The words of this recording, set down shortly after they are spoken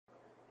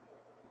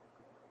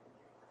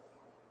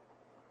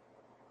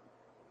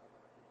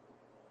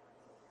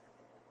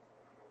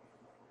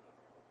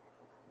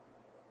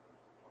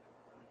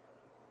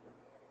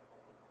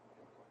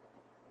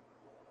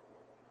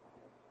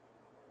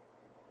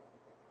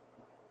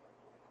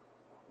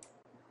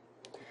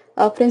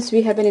Friends,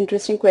 we have an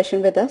interesting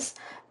question with us.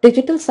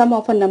 Digital sum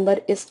of a number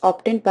is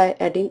obtained by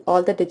adding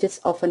all the digits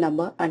of a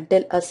number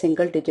until a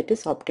single digit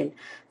is obtained.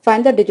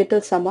 Find the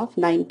digital sum of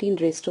 19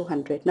 raised to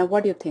 100. Now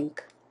what do you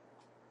think?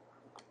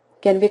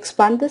 Can we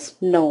expand this?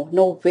 No,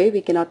 no way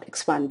we cannot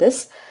expand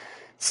this.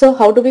 So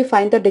how do we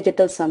find the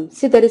digital sum?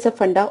 See, there is a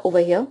funda over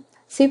here.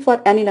 See,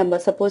 for any number,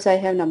 suppose I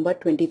have number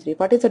 23.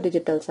 What is the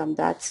digital sum?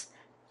 That's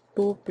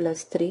 2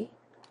 plus 3,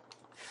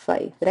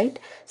 5, right?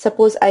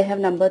 Suppose I have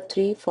number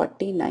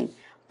 349.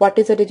 What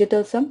is the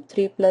digital sum?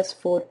 3 plus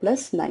 4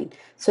 plus 9.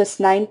 So it's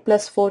 9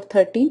 plus 4,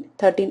 13,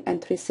 13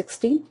 and 3,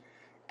 16,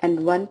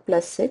 and 1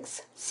 plus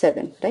 6,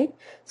 7, right?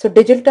 So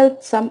digital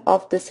sum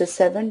of this is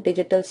 7,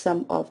 digital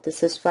sum of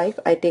this is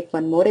 5. I take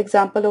one more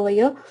example over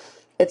here.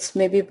 It's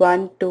maybe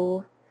 1,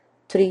 2,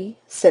 3,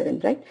 7,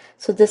 right?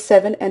 So this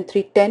 7 and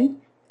 3,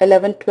 10,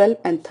 11, 12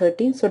 and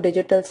 13. So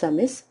digital sum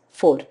is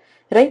 4,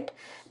 right?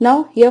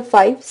 Now here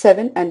 5,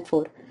 7 and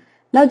 4.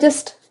 Now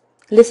just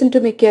listen to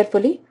me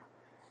carefully.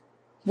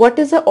 What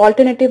is the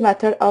alternative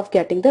method of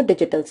getting the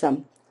digital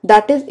sum?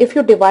 That is, if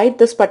you divide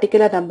this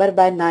particular number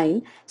by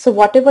 9, so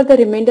whatever the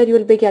remainder you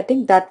will be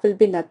getting, that will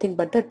be nothing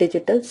but the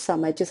digital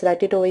sum. I just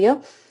write it over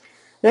here,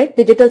 right?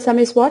 Digital sum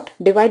is what?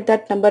 Divide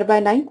that number by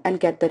 9 and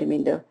get the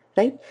remainder,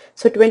 right?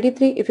 So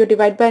 23, if you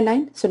divide by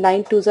 9, so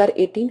 9 2s are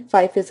 18,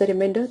 5 is the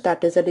remainder,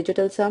 that is the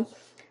digital sum.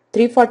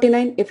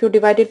 349, if you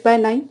divide it by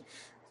 9,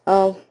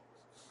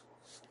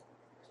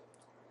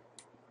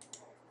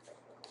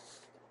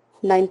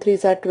 9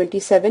 3s are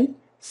 27,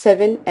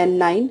 7 and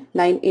 9,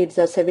 9 8s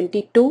are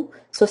 72,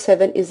 so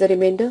 7 is the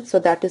remainder, so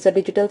that is the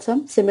digital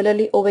sum.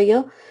 Similarly over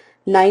here,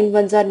 9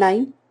 1s are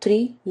 9,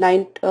 3,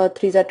 9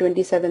 3s are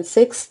 27,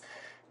 6,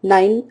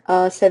 9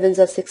 7s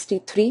are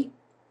 63,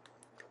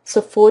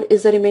 so 4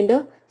 is the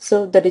remainder,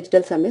 so the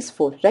digital sum is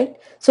 4, right?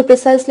 So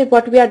precisely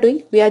what we are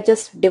doing, we are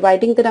just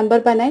dividing the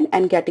number by 9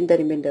 and getting the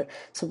remainder.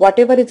 So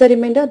whatever is the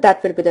remainder,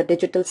 that will be the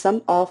digital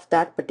sum of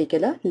that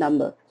particular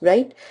number,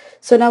 right?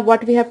 So now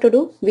what we have to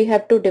do, we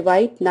have to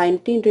divide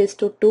 19 raised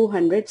to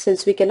 200,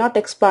 since we cannot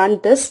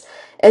expand this,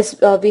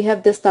 as we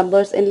have these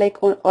numbers in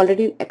like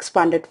already in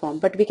expanded form,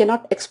 but we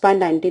cannot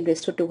expand 19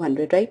 raised to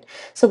 200, right?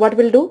 So what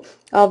we'll do,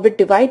 we'll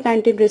divide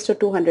 19 raised to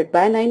 200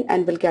 by 9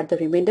 and we'll get the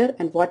remainder,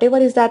 and whatever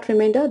is that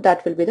remainder,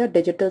 that will be the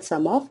digital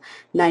sum of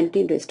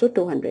 19 raised to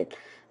 200.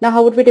 Now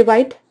how would we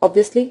divide?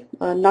 Obviously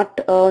not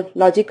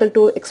logical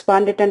to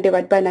expand it and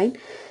divide by 9.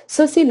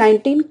 So see,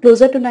 19,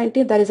 closer to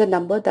 19, there is a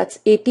number, that's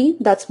 18,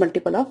 that's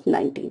multiple of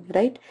 19,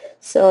 right?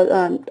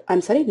 So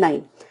I'm sorry,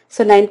 9.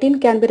 So 19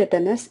 can be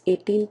written as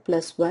 18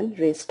 plus 1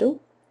 raised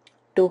to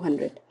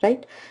 200,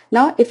 right?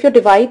 Now if you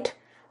divide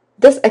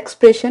this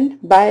expression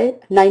by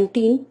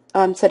 19,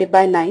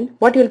 by 9,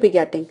 what you will be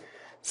getting?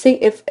 See,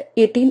 if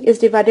 18 is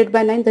divided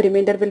by 9, the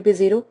remainder will be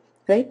 0,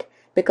 right?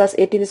 Because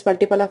 18 is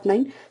multiple of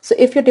 9. So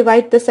if you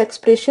divide this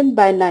expression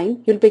by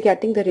 9, you'll be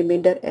getting the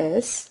remainder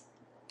as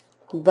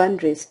 1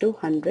 raised to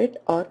 100,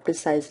 or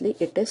precisely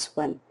it is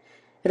 1,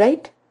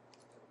 right?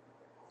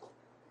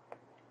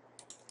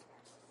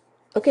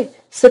 Okay,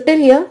 so till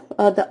here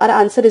our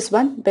answer is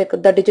 1,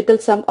 because the digital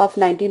sum of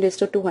 19 raised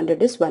to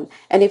 200 is 1.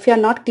 And if you are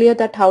not clear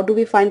that how do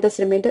we find this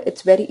remainder,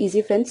 it's very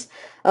easy, friends.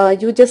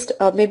 You just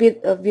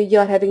you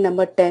are having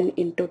number 10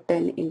 into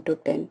 10 into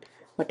 10,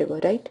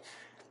 whatever, right?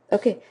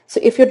 Okay, so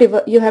if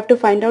you have to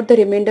find out the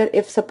remainder.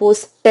 If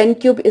suppose 10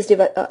 cube is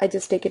divided, I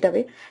just take it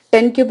away,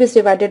 10 cube is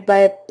divided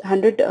by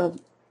 100,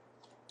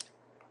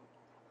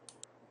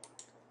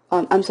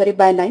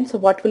 by 9, so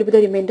what will be the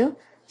remainder?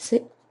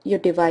 So you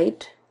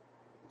divide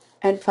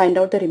and find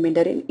out the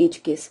remainder in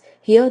each case.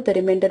 Here the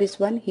remainder is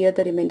 1, here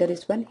the remainder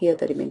is 1, here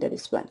the remainder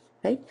is 1,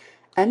 right?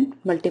 And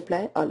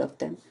multiply all of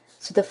them.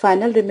 So the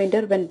final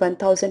remainder when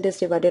 1000 is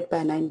divided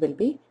by 9 will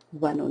be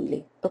 1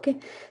 only. Okay,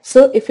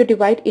 so if you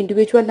divide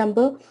individual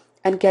number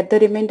and get the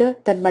remainder,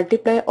 then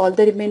multiply all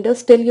the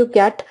remainders till you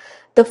get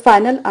the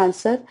final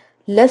answer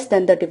less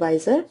than the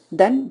divisor,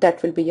 then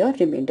that will be your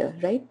remainder,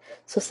 right?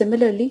 So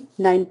similarly,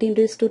 19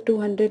 raised to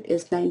 200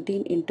 is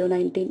 19 into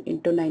 19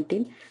 into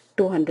 19,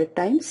 200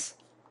 times.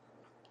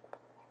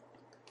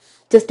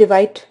 Just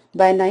divide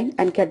by 9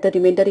 and get the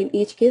remainder in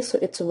each case. So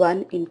it's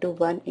 1 into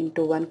 1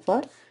 into 1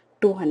 for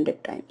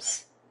 200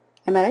 times.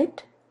 Am I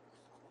right?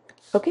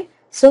 Okay.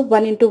 So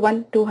 1 into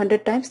 1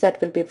 200 times,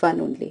 that will be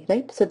 1 only,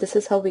 right? So this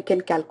is how we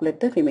can calculate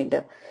the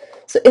remainder.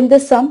 So in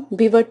this sum,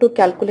 we were to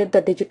calculate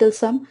the digital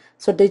sum.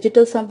 So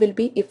digital sum will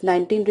be, if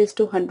 19 raised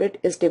to 100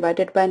 is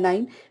divided by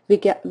 9,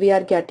 we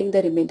are getting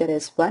the remainder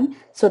as 1.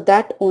 So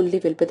that only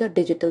will be the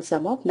digital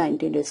sum of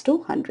 19 raised to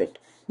 100.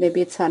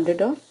 Maybe it's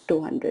 100 or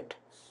 200.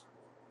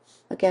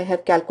 Okay, I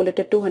have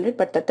calculated 200,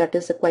 but that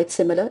is quite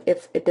similar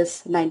if it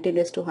is 19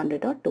 raised to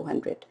 100 or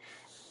 200.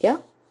 Yeah.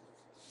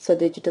 So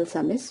digital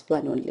sum is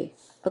 1 only.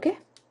 Okay.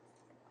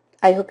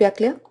 I hope you are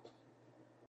clear.